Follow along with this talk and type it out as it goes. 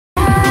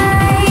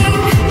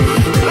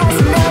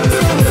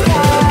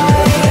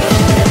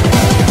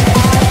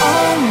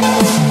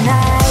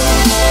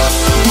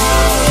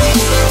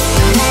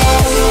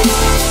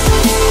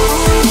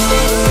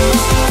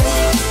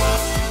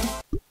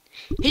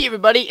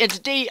everybody, and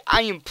today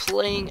I am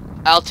playing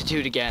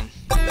Altitude again,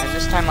 and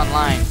this time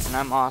online, and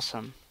I'm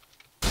awesome.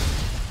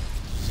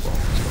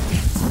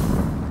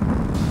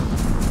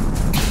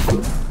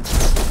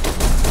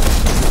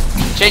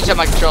 Changed up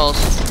my controls,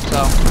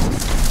 so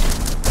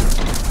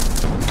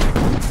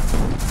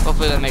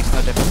hopefully that makes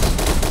no difference.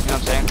 You know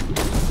what I'm saying?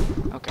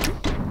 Okay.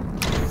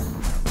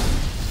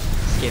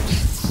 This game's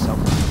so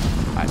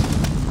fun.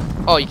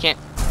 Oh, you can't.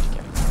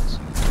 Okay.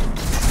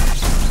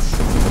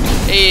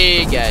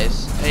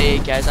 Hey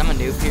guys, I'm a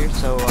noob here,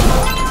 so if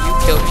you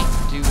kill me,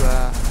 do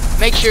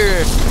make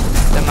sure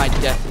that my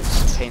death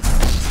is painless.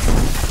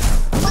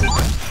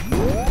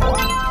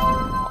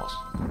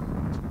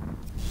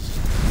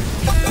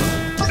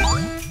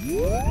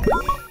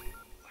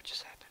 What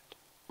just happened?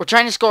 We're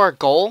trying to score a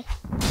goal.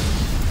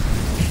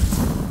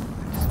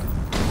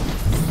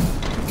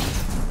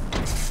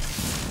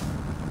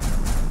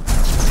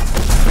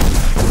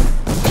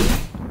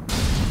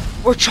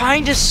 We're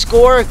trying to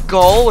score a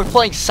goal? We're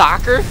playing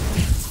soccer?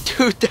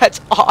 Dude, that's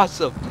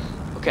awesome.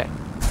 Okay.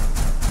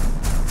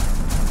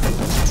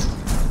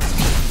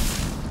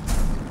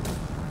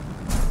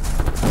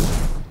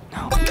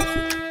 No. Okay.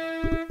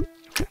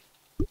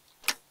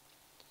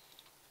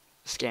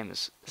 This game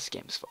is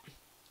fun.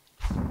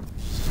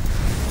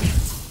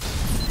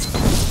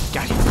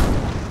 Got it.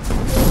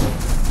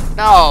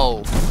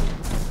 No.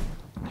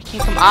 I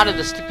can't come out of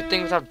this stupid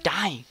thing without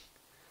dying.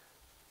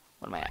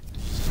 What am I at?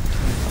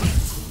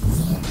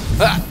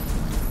 Ah.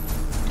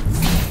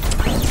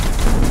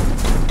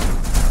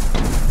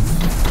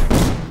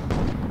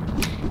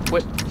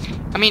 What?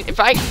 I mean, if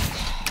I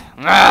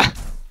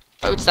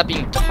would stop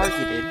being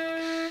targeted.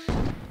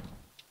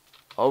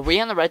 Oh, are we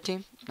on the red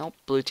team? Nope,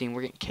 blue team.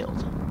 We're getting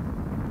killed.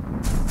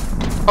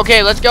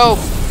 Okay, let's go.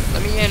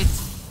 Let me in.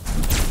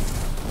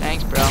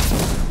 Thanks, bro.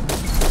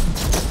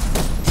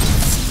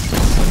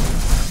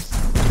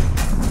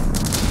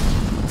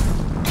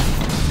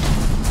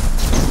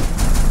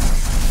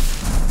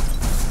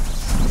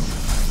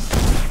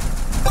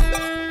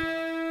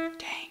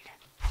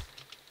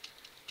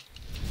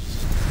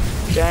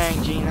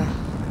 Dang, Gina.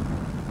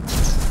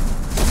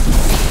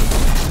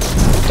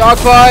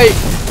 Dogfight!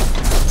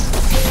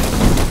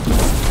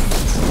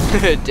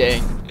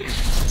 Dang.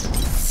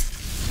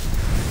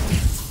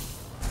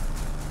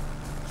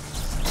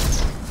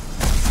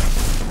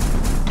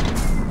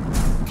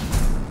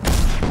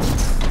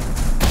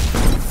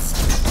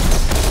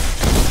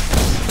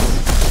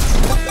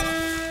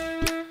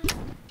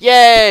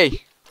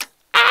 Yay!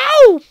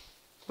 Ow!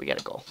 We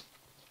got a goal.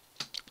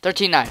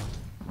 13-9.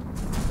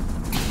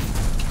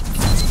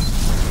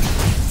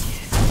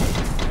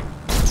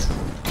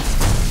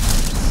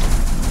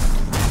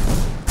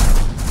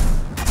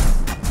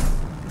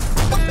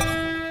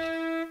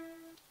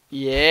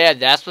 Yeah,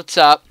 that's what's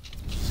up.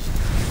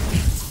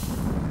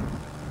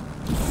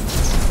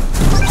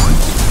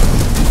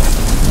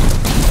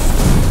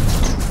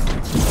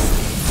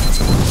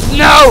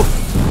 No!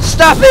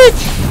 Stop it!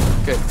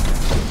 Good.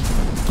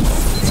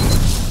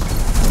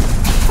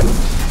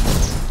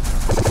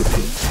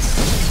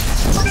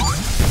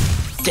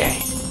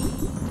 Dang.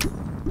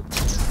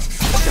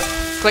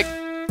 Click.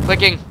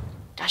 Clicking.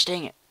 Gosh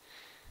dang it.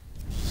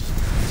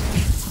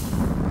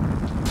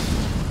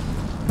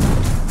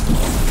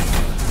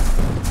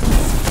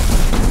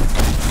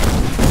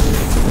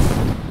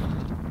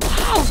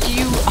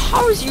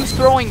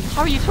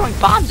 How are you throwing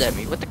bombs at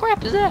me? What the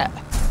crap is that?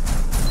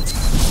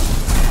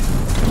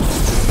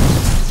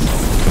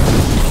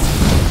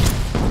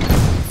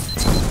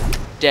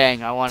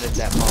 Dang, I wanted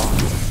that ball.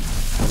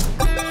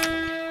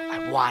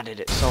 I wanted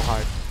it so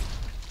hard.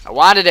 I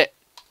wanted it.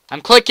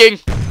 I'm clicking.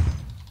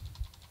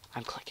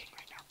 I'm clicking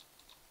right now.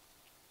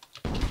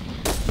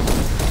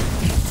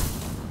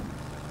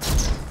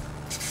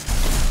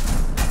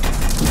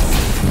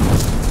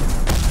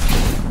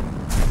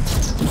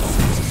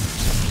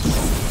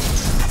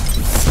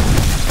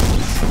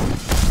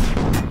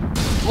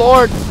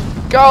 Lord,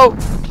 go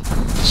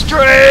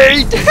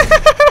straight.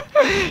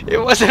 It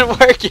wasn't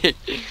working.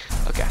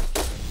 Okay.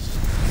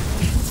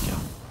 Let's go.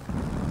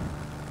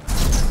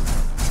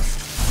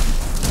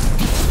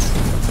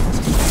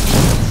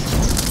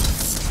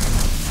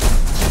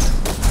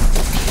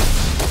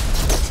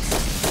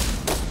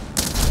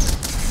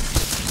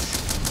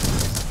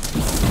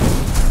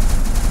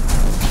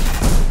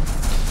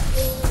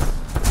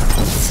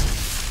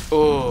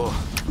 Oh.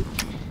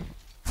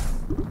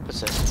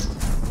 What's this?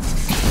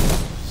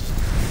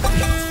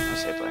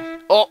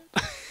 Oh!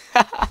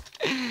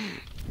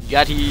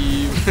 Got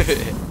him!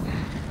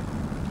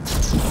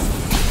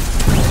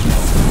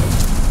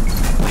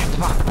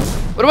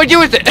 What do I do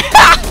with it?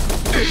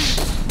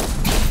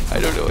 I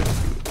don't know what to do.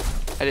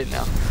 I didn't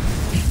know.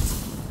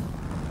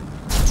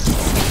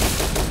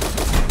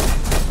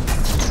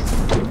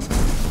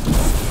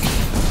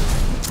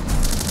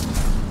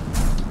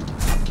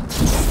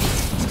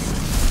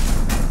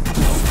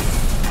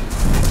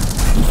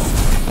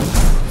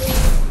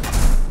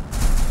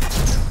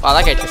 Wow,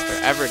 that guy took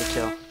forever to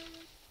kill.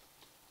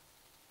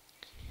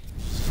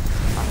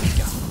 Oh, let's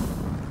go.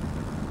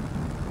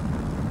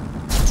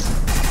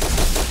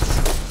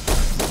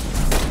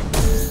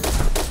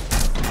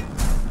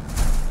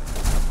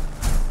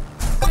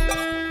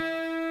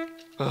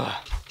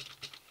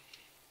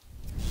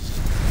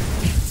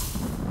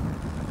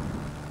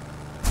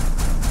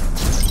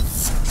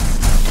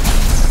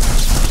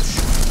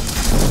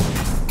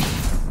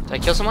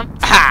 kill someone?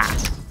 Aha!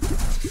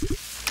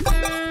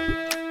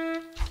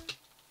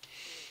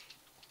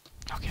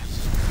 Okay.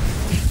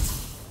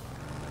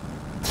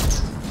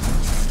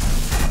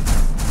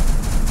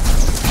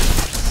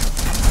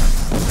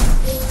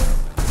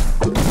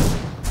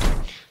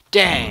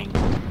 Dang.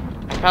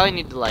 I probably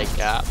need to like hit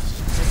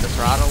the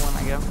throttle when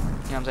I go. You know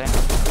what I'm saying?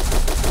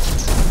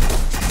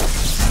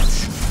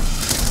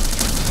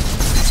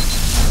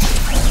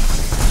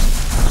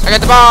 I got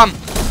the bomb!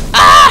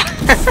 Ah!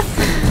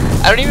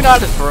 I don't even know how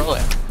to throw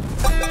it.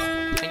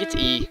 I think it's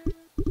E. I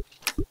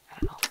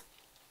don't know.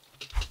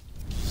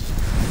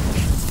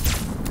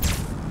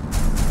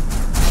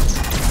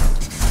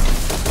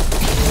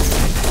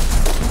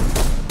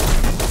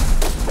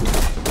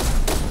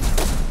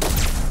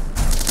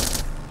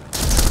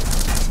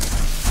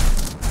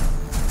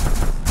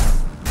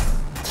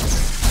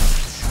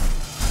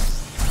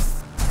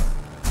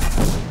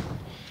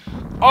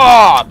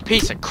 Oh,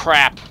 piece of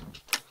crap.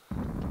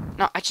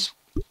 No, I just...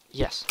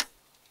 Yes.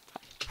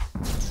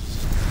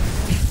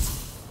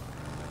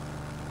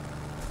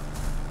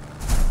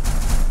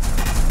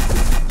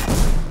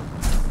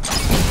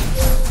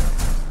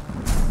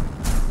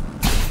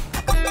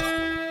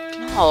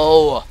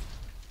 No.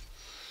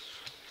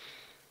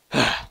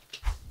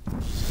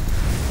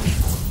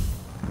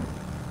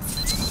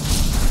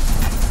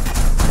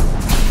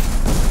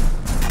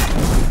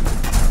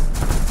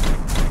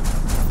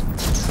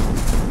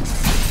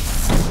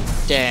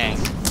 Dang.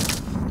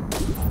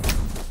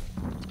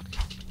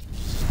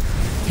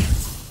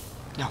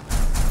 No.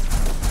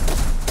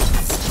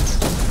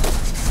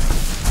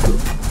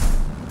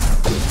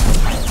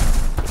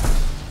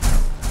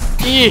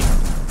 E.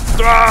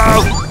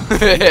 Throw.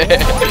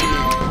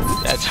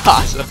 That's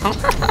awesome.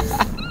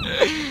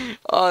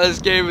 Oh, this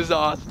game is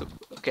awesome.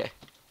 Okay,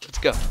 let's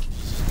go.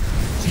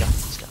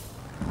 Let's go.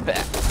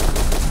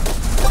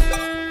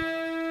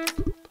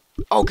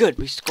 Oh, good.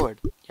 We scored.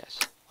 Yes,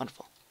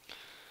 wonderful.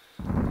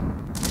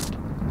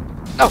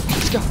 No,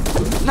 let's go.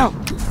 No,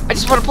 I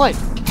just want to play.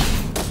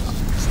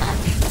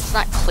 It's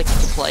not click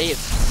to play.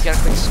 It's gotta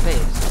click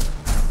space.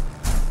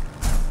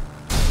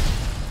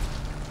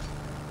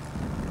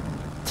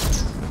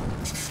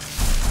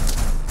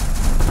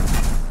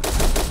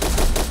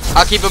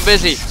 I'll keep him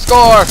busy.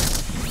 Score!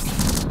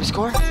 We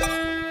score?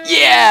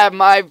 Yeah,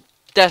 my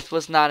death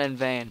was not in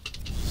vain.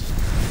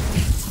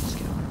 Let's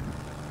go.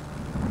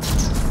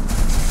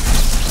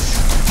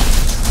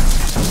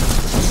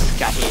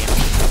 Got him.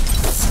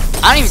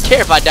 I don't even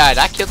care if I died.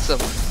 I killed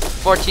someone.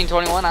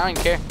 14-21, I don't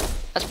even care.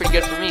 That's pretty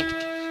good for me.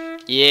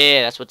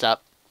 Yeah, that's what's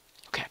up.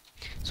 Okay,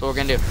 so what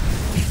we're gonna do.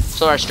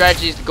 So our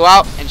strategy is to go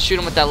out and shoot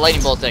him with that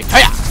lightning bolt thing.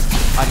 Hiya!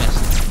 I missed.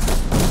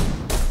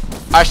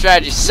 Our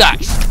strategy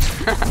sucks.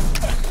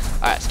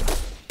 Alright, let's go.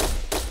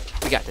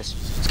 We got this.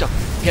 Let's go.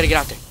 We gotta get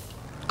out there.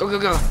 Go, go,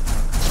 go.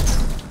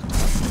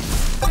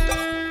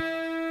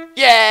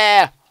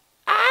 Yeah!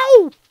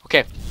 Ow!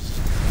 Okay.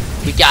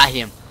 We got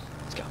him.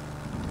 Let's go.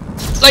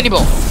 Lightning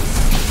bolt!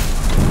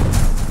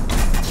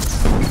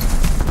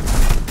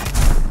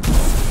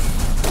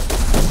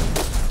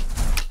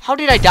 How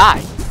did I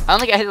die? I don't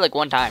think I hit it like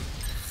one time.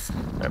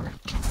 Whatever.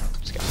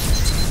 Let's go.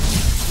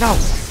 No!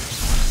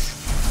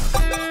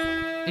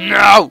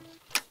 No!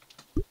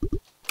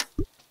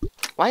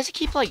 Why does it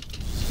keep like...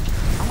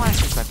 I want to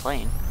change my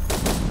plane.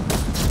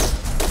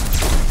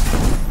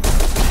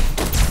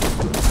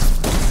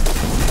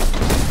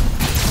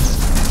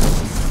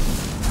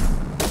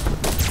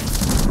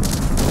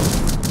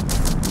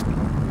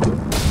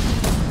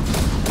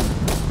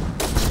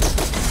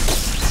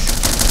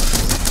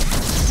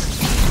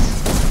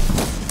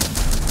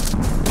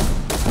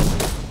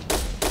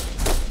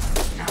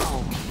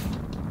 No.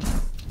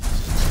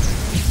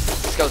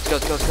 Let's go.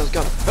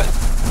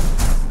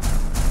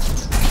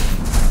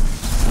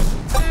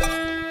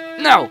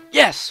 No!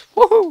 Yes!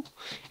 Woohoo!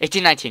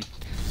 18-19.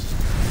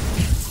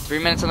 3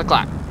 minutes on the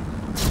clock.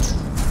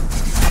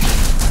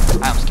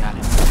 I almost got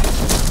him.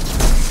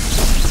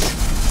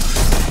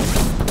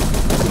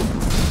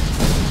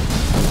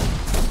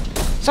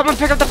 Someone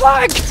pick up the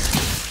flag!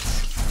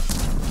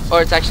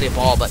 Or it's actually a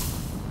ball, but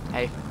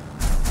hey.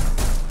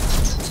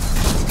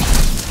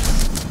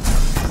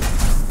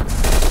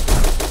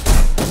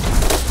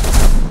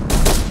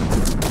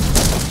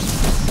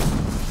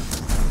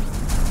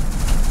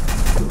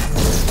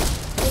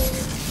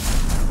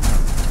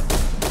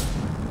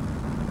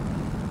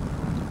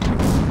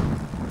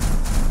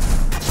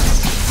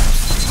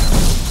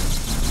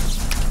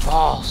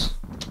 Balls.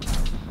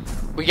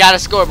 We gotta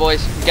score,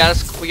 boys.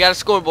 We gotta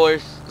score,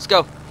 boys. Let's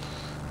go.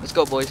 Let's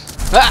go, boys.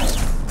 Ah!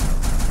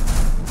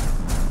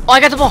 Oh, I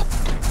got the ball.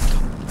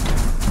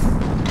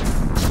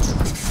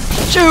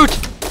 Shoot!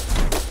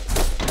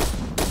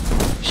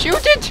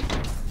 Shoot it!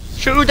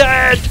 Shoot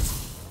it!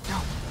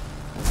 No.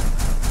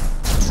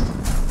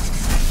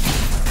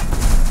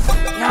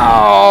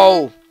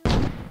 No!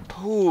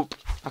 Poop.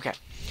 Okay.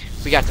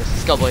 We got this.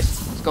 Let's go, boys.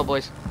 Let's go,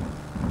 boys.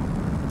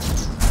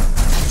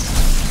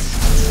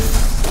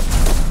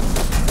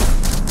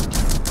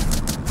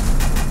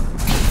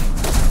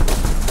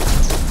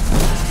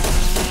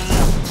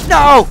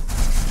 No!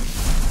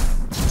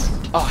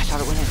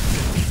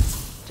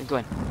 Go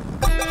in.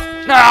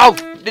 No!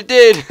 It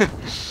did!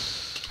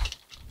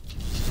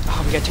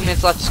 Oh, we got 2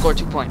 minutes left to score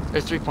 2 points. Or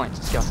 3 points.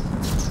 Let's go.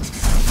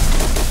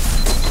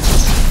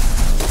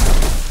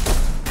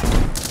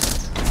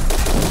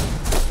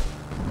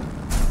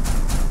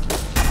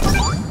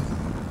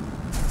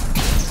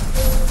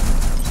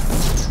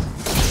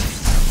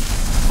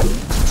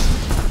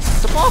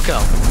 Where's the ball go?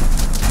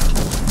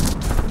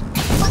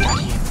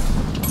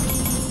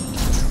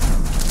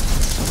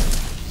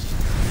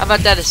 How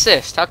about that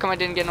assist? How come I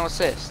didn't get no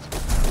assist?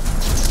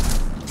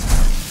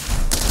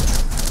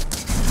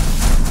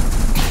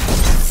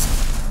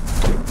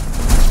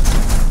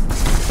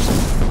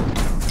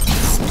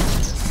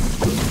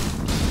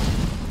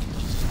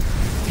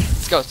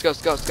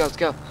 Let's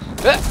go.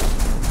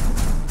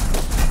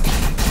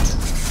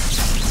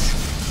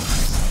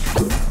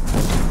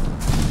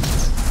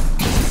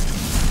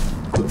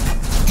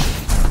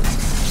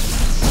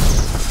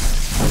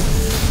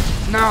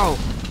 No.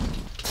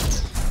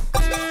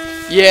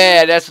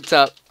 Yeah, that's what's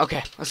up.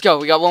 Okay, let's go.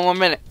 We got 1 more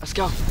minute. Let's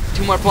go.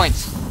 2 more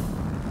points.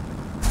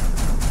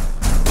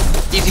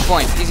 Easy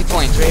points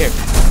right here.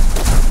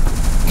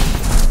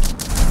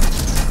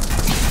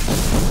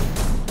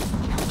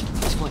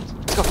 Easy points.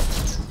 Let's go.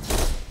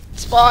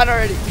 Spawn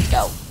already. Let's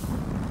go.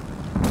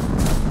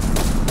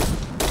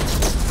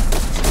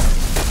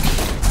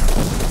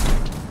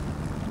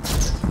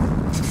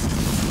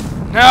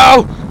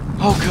 No!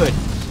 Oh, good.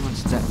 Someone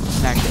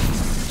snagged it.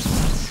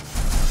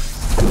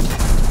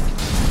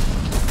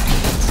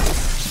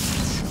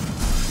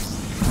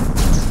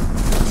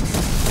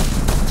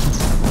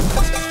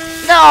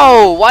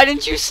 No! Why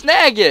didn't you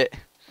snag it?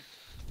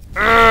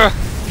 Ugh.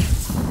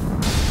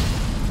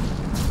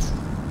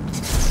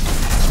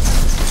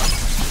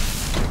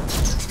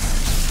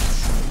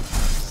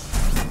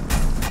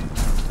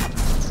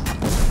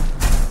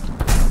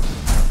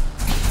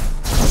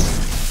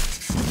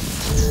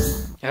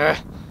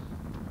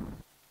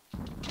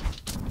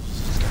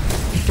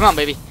 Come on,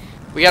 baby.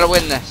 We gotta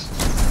win this.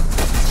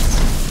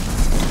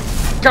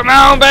 Come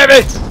on,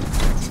 baby!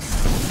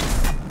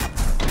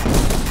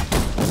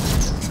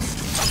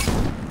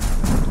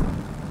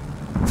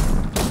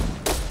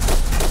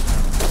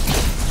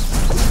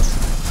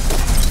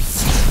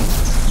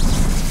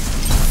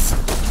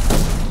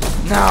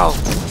 No.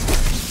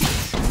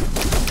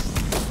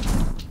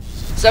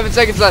 7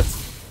 seconds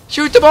left.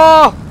 Shoot the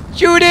ball!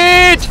 Shoot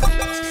it!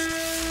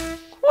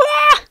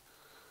 Wah!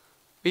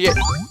 We get...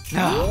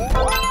 No.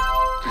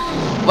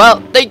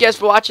 Well, thank you guys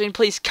for watching.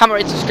 Please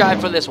comment, rate,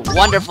 subscribe for this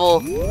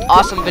wonderful,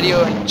 awesome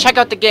video. And check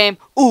out the game.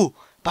 Ooh,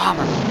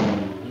 bomber.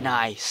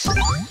 Nice.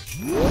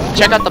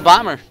 Check out the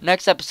bomber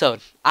next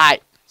episode.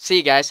 Alright, see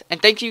you guys. And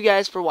thank you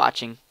guys for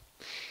watching.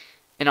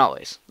 And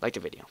always, like the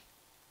video.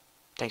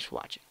 Thanks for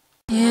watching.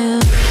 Yeah.